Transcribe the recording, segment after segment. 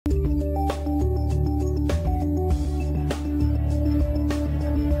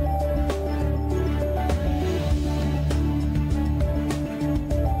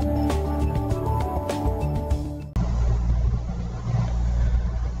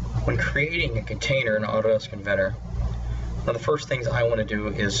When creating a container in Autodesk Inventor, one of the first things I want to do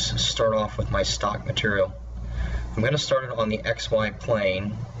is start off with my stock material. I'm going to start it on the XY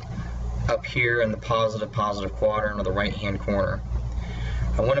plane up here in the positive quadrant of the right hand corner.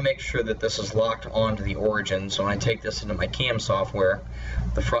 I want to make sure that this is locked onto the origin, so when I take this into my CAM software,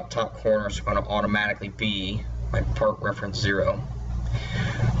 the front top corner is going to automatically be my part reference 0.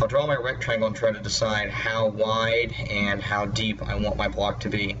 I'll draw my rectangle and try to decide how wide and how deep I want my block to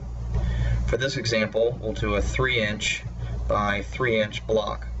be. For this example, we'll do a 3-inch by 3-inch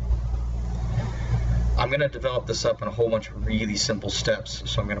block. I'm going to develop this up in a whole bunch of really simple steps,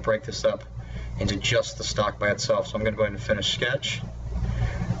 so I'm going to break this up into just the stock by itself. So I'm going to go ahead and finish sketch,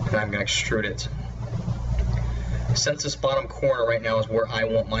 and I'm going to extrude it. Since this bottom corner right now is where I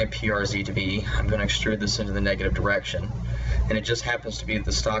want my PRZ to be, I'm going to extrude this into the negative direction. And it just happens to be that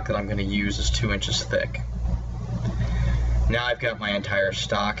the stock that I'm going to use is 2 inches thick. Now I've got my entire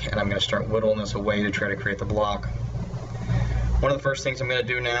stock, and I'm going to start whittling this away to try to create the block. One of the first things I'm going to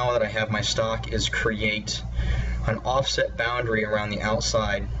do now that I have my stock is create an offset boundary around the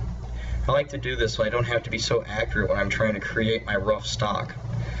outside. I like to do this so I don't have to be so accurate when I'm trying to create my rough stock.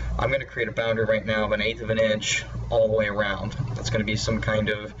 I'm going to create a boundary right now of 1/8 of an inch all the way around. That's going to be some kind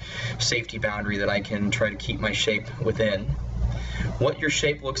of safety boundary that I can try to keep my shape within. What your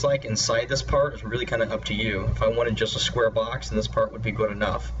shape looks like inside this part is really kind of up to you. If I wanted just a square box, then this part would be good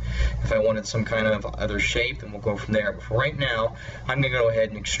enough. If I wanted some kind of other shape, then we'll go from there. But for right now, I'm going to go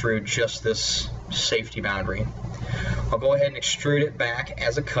ahead and extrude just this safety boundary. I'll go ahead and extrude it back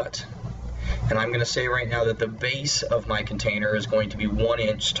as a cut. And I'm going to say right now that the base of my container is going to be 1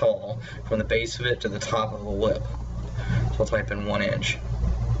 inch tall from the base of it to the top of the lip. So I'll type in 1 inch.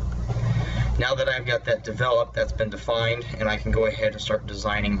 Now that I've got that developed, that's been defined, and I can go ahead and start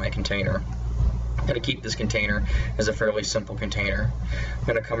designing my container. I'm going to keep this container as a fairly simple container. I'm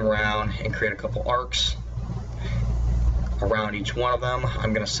going to come around and create a couple arcs around each one of them.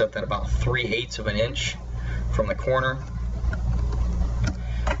 I'm going to set that about 3/8 of an inch from the corner,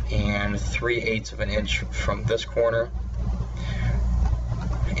 and 3/8 of an inch from this corner,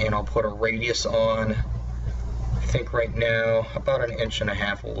 and I'll put a radius on. I think right now about 1.5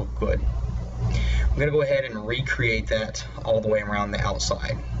 inches will look good. I'm going to go ahead and recreate that all the way around the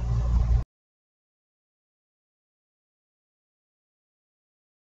outside.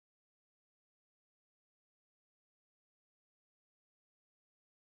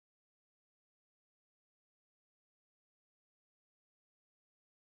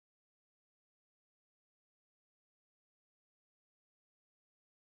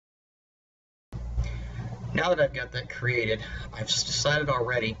 Now that I've got that created, I've decided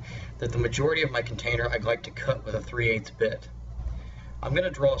already that the majority of my container I'd like to cut with a 3/8 bit. I'm going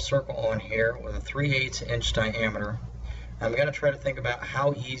to draw a circle on here with a 3/8 inch diameter. I'm going to try to think about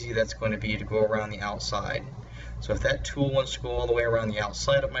how easy that's going to be to go around the outside. So if that tool wants to go all the way around the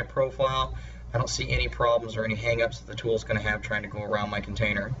outside of my profile, I don't see any problems or any hang-ups that the tool is going to have trying to go around my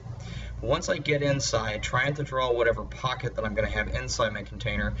container. Once I get inside, trying to draw whatever pocket that I'm going to have inside my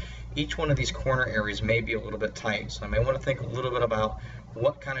container, each one of these corner areas may be a little bit tight. So I may want to think a little bit about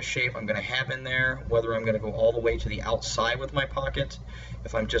what kind of shape I'm going to have in there, whether I'm going to go all the way to the outside with my pocket,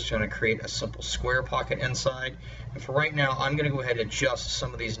 if I'm just going to create a simple square pocket inside. And for right now, I'm going to go ahead and adjust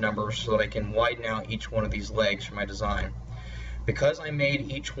some of these numbers so that I can widen out each one of these legs for my design. Because I made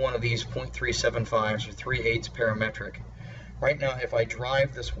each one of these 0.375s or 3/8 parametric, right now, if I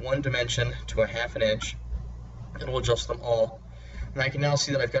drive this one dimension to 1/2 inch, it'll adjust them all. And I can now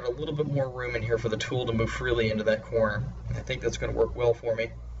see that I've got a little bit more room in here for the tool to move freely into that corner. I think that's going to work well for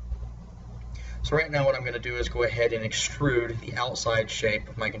me. So right now what I'm going to do is go ahead and extrude the outside shape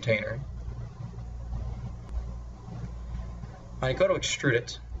of my container. When I go to extrude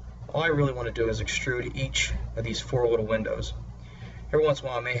it, all I really want to do is extrude each of these 4 little windows. Every once in a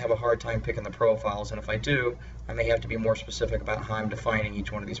while I may have a hard time picking the profiles, and if I do, I may have to be more specific about how I'm defining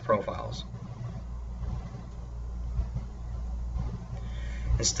each one of these profiles.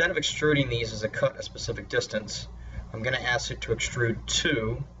 Instead of extruding these as a cut a specific distance, I'm going to ask it to extrude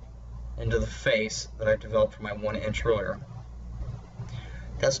 2 into the face that I developed for my 1 inch earlier.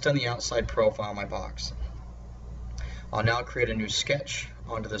 That's done the outside profile of my box. I'll now create a new sketch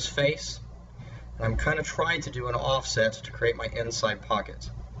onto this face, and I'm kind of trying to do an offset to create my inside pocket.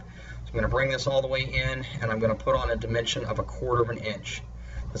 So I'm going to bring this all the way in, and I'm going to put on a dimension of 1/4 inch.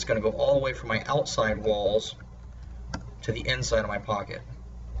 That's going to go all the way from my outside walls to the inside of my pocket.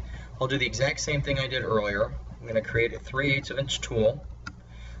 I'll do the exact same thing I did earlier. I'm going to create a 3/8 inch tool.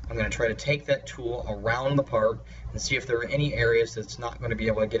 I'm going to try to take that tool around the part and see if there are any areas that's not going to be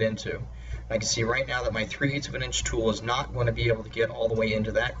able to get into. I can see right now that my 3/8 of an inch tool is not going to be able to get all the way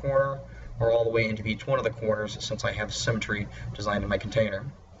into that corner or all the way into each one of the corners since I have symmetry designed in my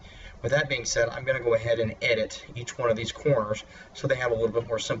container. With that being said, I'm going to go ahead and edit each one of these corners so they have a little bit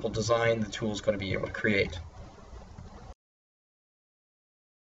more simple design the tool is going to be able to create.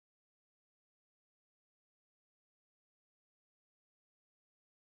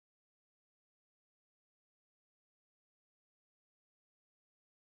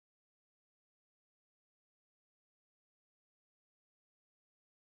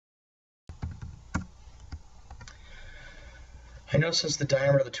 I know since the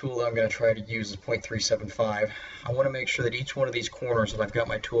diameter of the tool that I'm going to try to use is 0.375, I want to make sure that each one of these corners that I've got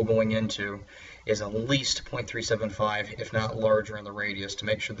my tool going into is at least 0.375, if not larger in the radius, to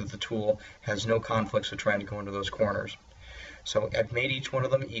make sure that the tool has no conflicts with trying to go into those corners. So I've made each one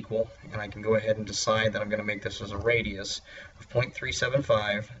of them equal, and I can go ahead and decide that I'm going to make this as a radius of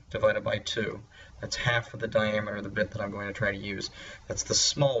 0.375 divided by 2. That's half of the diameter of the bit that I'm going to try to use. That's the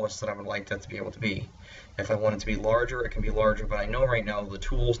smallest that I would like that to be able to be. If I want it to be larger, it can be larger, but I know right now the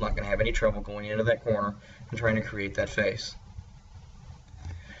tool's not going to have any trouble going into that corner and trying to create that face.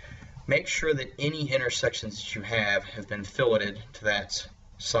 Make sure that any intersections that you have been filleted to that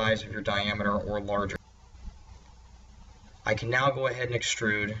size of your diameter or larger. I can now go ahead and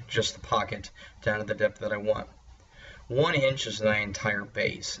extrude just the pocket down to the depth that I want. 1 inch is my entire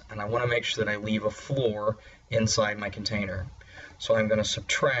base, and I want to make sure that I leave a floor inside my container. So I'm going to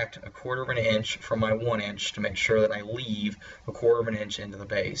subtract 1/4 of an inch from my 1 inch to make sure that I leave 1/4 of an inch into the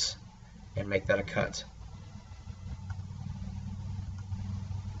base and make that a cut.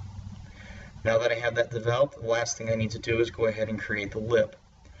 Now that I have that developed, the last thing I need to do is go ahead and create the lip.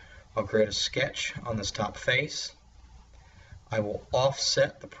 I'll create a sketch on this top face. I will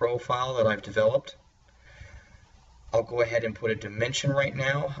offset the profile that I've developed. I'll go ahead and put a dimension right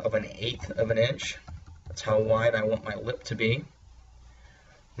now of 1/8 of an inch. That's how wide I want my lip to be.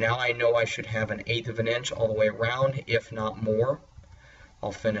 Now I know I should have 1/8 of an inch all the way around, if not more.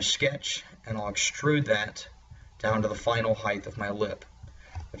 I'll finish sketch and I'll extrude that down to the final height of my lip,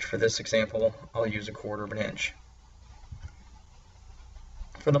 which for this example I'll use 1/4 of an inch.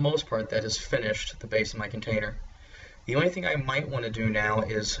 For the most part, that has finished the base of my container. The only thing I might want to do now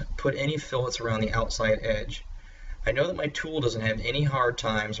is put any fillets around the outside edge. I know that my tool doesn't have any hard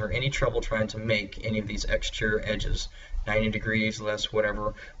times or any trouble trying to make any of these exterior edges. 90 degrees, less,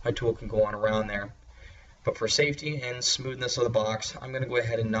 whatever, my tool can go on around there. But for safety and smoothness of the box, I'm going to go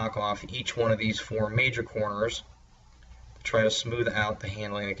ahead and knock off each one of these 4 major corners to try to smooth out the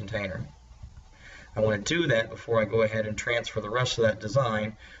handling of the container. I want to do that before I go ahead and transfer the rest of that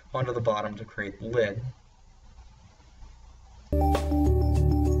design onto the bottom to create the lid.